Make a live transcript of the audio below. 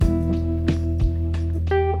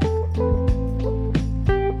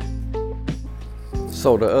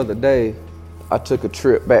So the other day, I took a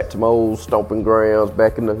trip back to my old stomping grounds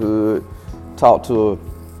back in the hood, talked to a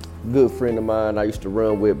good friend of mine I used to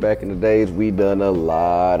run with back in the days. We done a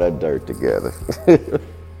lot of dirt together.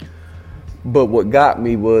 But what got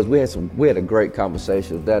me was we had a great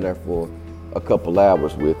conversation. I was down there for a couple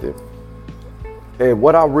hours with him. And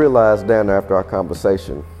what I realized down there after our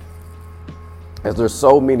conversation is there's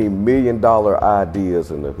so many $1 million ideas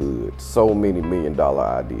in the hood, so many $1 million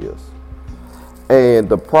ideas. And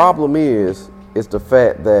the problem is the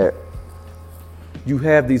fact that you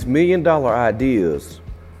have these $1 million ideas,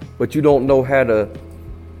 but you don't know how to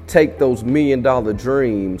take those $1 million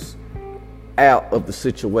dreams out of the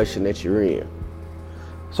situation that you're in.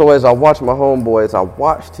 So as I watched my homeboy, as I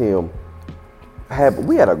watched him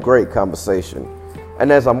we had a great conversation.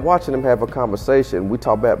 And as I'm watching him have a conversation, we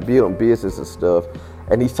talk about building business and stuff,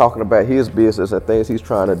 and he's talking about his business and things he's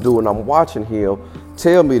trying to do. And I'm watching him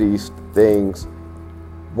tell me these things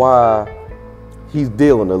while he's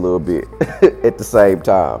dealing a little bit at the same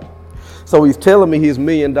time. So he's telling me his $1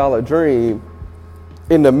 million dream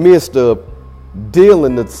in the midst of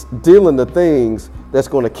dealing the things that's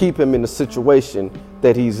going to keep him in the situation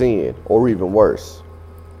that he's in, or even worse.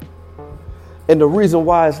 And the reason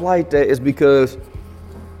why it's like that is because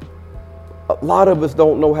a lot of us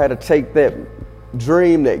don't know how to take that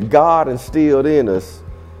dream that God instilled in us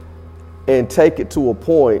and take it to a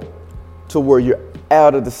point to where you're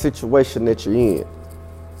out of the situation that you're in.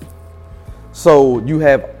 So you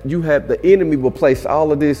have the enemy will place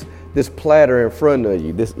all of this platter in front of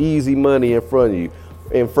you, this easy money in front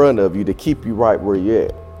of you to keep you right where you're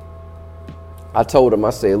at. I told him,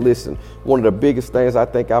 I said, listen, one of the biggest things I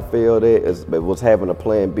think I failed at was having a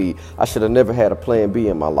plan B. I should have never had a plan B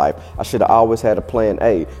in my life. I should have always had a plan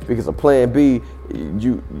A, because a plan B,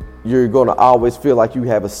 you're going to always feel like you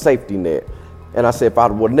have a safety net. And I said, if I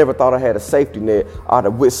would never thought I had a safety net, I'd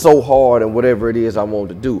have went so hard in whatever it is I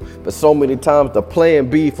wanted to do. But so many times the plan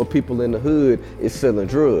B for people in the hood is selling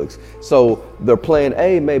drugs. So their plan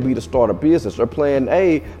A may be to start a business. Their plan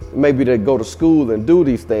A may be to go to school and do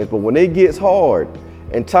these things. But when it gets hard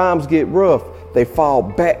and times get rough, they fall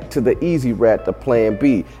back to the easy route, the plan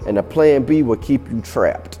B. And the plan B will keep you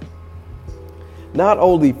trapped. Not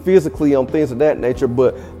only physically on things of that nature,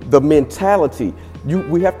 but the mentality.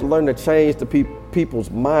 We have to learn to change the people's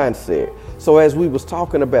mindset. So as we was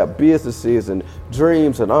talking about businesses and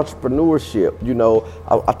dreams and entrepreneurship,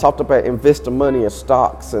 I talked about investing money in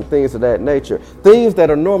stocks and things of that nature, things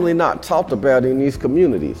that are normally not talked about in these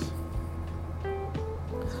communities.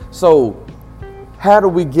 So how do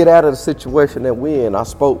we get out of the situation that we're in? I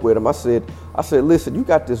spoke with him. I said, listen, you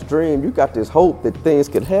got this dream, you got this hope that things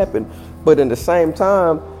could happen, but in the same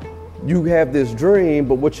time, you have this dream,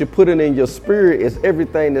 but what you're putting in your spirit is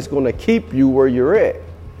everything that's going to keep you where you're at.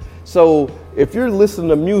 So if you're listening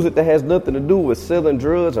to music that has nothing to do with selling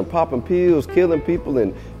drugs and popping pills, killing people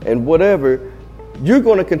and whatever, you're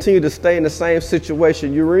going to continue to stay in the same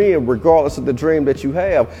situation you're in, regardless of the dream that you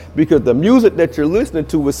have, because the music that you're listening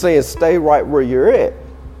to is saying stay right where you're at.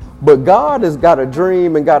 But God has got a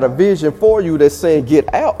dream and got a vision for you that's saying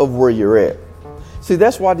get out of where you're at. See,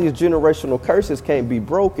 that's why these generational curses can't be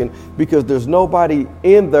broken, because there's nobody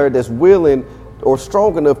in there that's willing or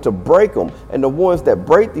strong enough to break them. And the ones that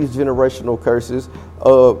break these generational curses,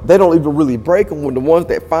 they don't even really break them. When the ones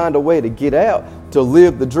that find a way to get out, to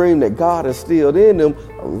live the dream that God instilled in them,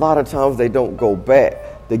 a lot of times they don't go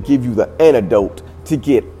back. They give you the antidote to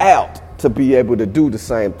get out, to be able to do the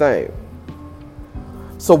same thing.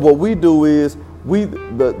 So what we do is,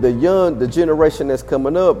 the generation that's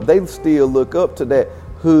coming up, they still look up to that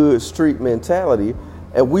hood street mentality,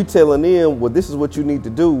 and we telling them, well, this is what you need to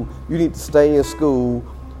do. You need to stay in school,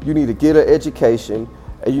 you need to get an education,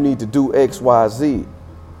 and you need to do X, Y, Z.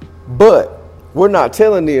 But we're not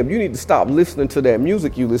telling them you need to stop listening to that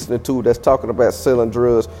music you listening to that's talking about selling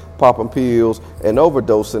drugs, popping pills, and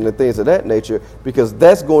overdosing and things of that nature, because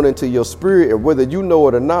that's going into your spirit, and whether you know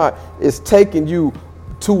it or not, it's taking you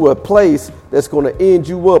to a place that's going to end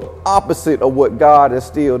you up opposite of what God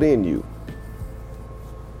instilled in you.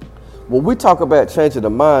 When we talk about changing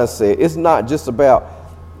the mindset, it's not just about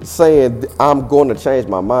saying I'm going to change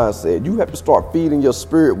my mindset. You have to start feeding your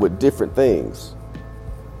spirit with different things.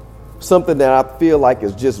 Something that I feel like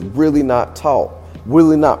is just really not taught,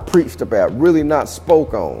 really not preached about, really not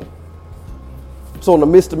spoke on. So in the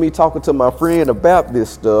midst of me talking to my friend about this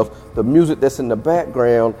stuff, the music that's in the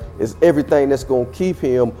background is everything that's going to keep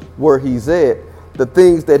him where he's at. The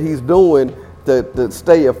things that he's doing to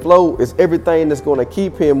stay afloat is everything that's going to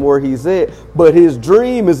keep him where he's at. But his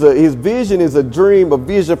vision is a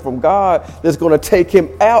vision from God that's going to take him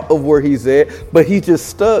out of where he's at. But he's just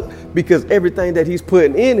stuck because everything that he's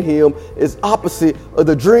putting in him is opposite of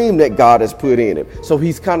the dream that God has put in him. So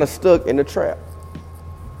he's kind of stuck in the trap.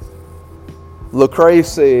 Lecrae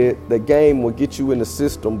said the game will get you in the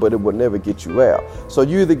system, but it will never get you out. So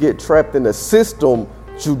you either get trapped in the system,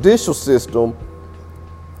 judicial system,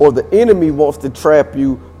 or the enemy wants to trap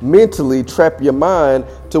you mentally, trap your mind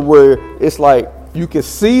to where it's like you can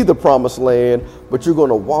see the promised land, but you're going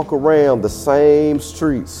to walk around the same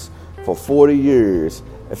streets for 40 years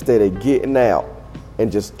instead of getting out and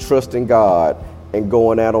just trusting God and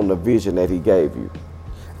going out on the vision that he gave you.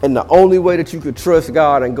 And the only way that you could trust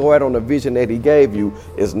God and go out on the vision that he gave you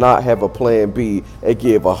is not have a plan B and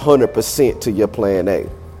give 100% to your plan A.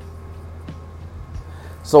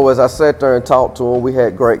 So as I sat there and talked to him, we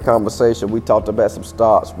had great conversation. We talked about some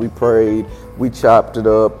stocks. We prayed. We chopped it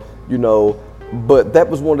up, But that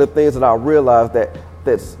was one of the things that I realized that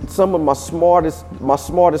some of my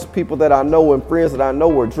smartest people that I know and friends that I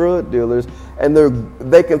know are drug dealers, and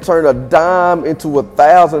they can turn a dime into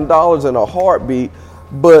 $1,000 in a heartbeat.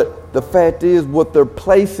 But the fact is, what they're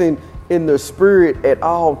placing in their spirit at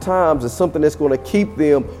all times is something that's going to keep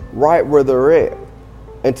them right where they're at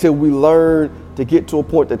until we learn to get to a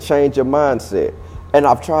point to change your mindset. And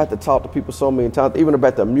I've tried to talk to people so many times, even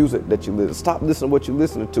about the music that you listen. Stop listening to what you're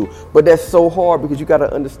listening to. But that's so hard because you got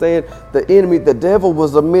to understand the enemy, the devil,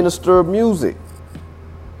 was a minister of music.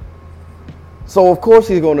 So of course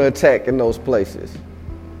he's going to attack in those places.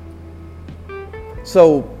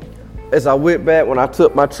 So as I went back, when I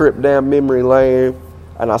took my trip down memory lane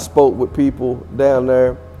and I spoke with people down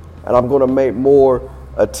there, and I'm going to make more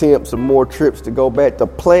attempts and more trips to go back to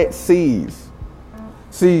plant seeds.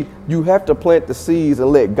 See, you have to plant the seeds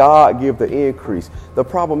and let God give the increase. The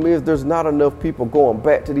problem is there's not enough people going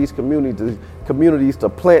back to these communities to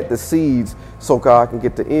plant the seeds so God can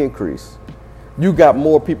get the increase. You got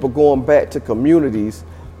more people going back to communities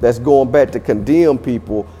that's going back to condemn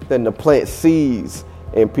people than to plant seeds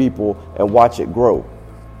in people and watch it grow.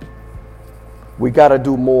 We got to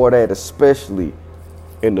do more of that, especially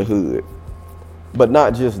in the hood. But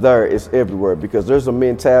not just there, it's everywhere, because there's a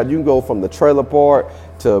mentality. You can go from the trailer park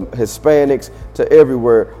to Hispanics to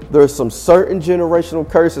everywhere. There's some certain generational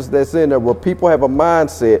curses that's in there where people have a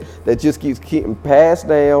mindset that just keeps getting passed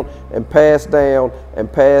down and passed down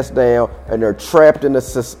and passed down, and they're trapped in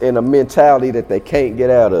a mentality that they can't get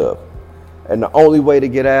out of. And the only way to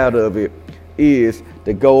get out of it is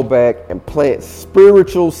to go back and plant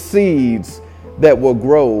spiritual seeds that will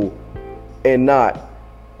grow and not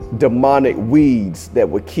demonic weeds that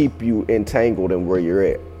would keep you entangled in where you're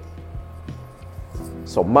at.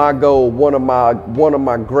 So my goal, one of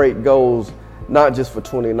my great goals, not just for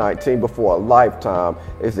 2019, but for a lifetime,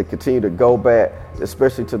 is to continue to go back,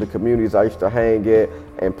 especially to the communities I used to hang at,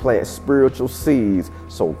 and plant spiritual seeds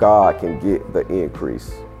so God can get the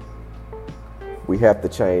increase. We have to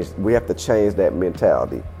change that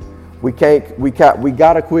mentality. We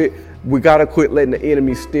gotta quit letting the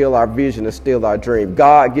enemy steal our vision and steal our dream.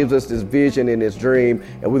 God gives us this vision and this dream,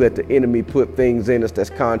 and we let the enemy put things in us that's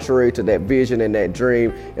contrary to that vision and that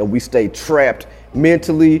dream, and we stay trapped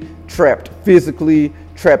mentally, trapped physically,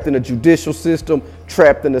 trapped in a judicial system,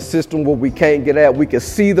 trapped in a system where we can't get out. We can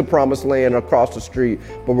see the promised land across the street,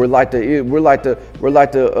 but we're like the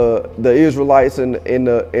Israelites in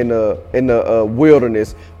the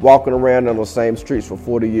wilderness, walking around on the same streets for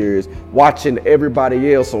 40 years, watching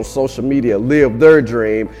everybody else on social media live their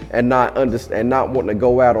dream and not wanting to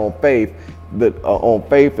go out on faith. On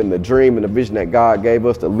faith and the dream and the vision that God gave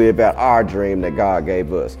us to live out our dream that God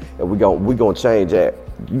gave us. And we're going to change that.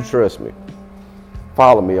 You trust me.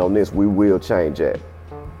 Follow me on this. We will change that.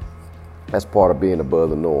 That's part of being above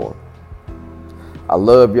the norm. I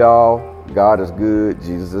love y'all. God is good.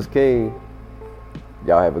 Jesus is King.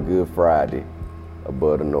 Y'all have a good Friday.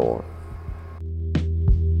 Above the norm.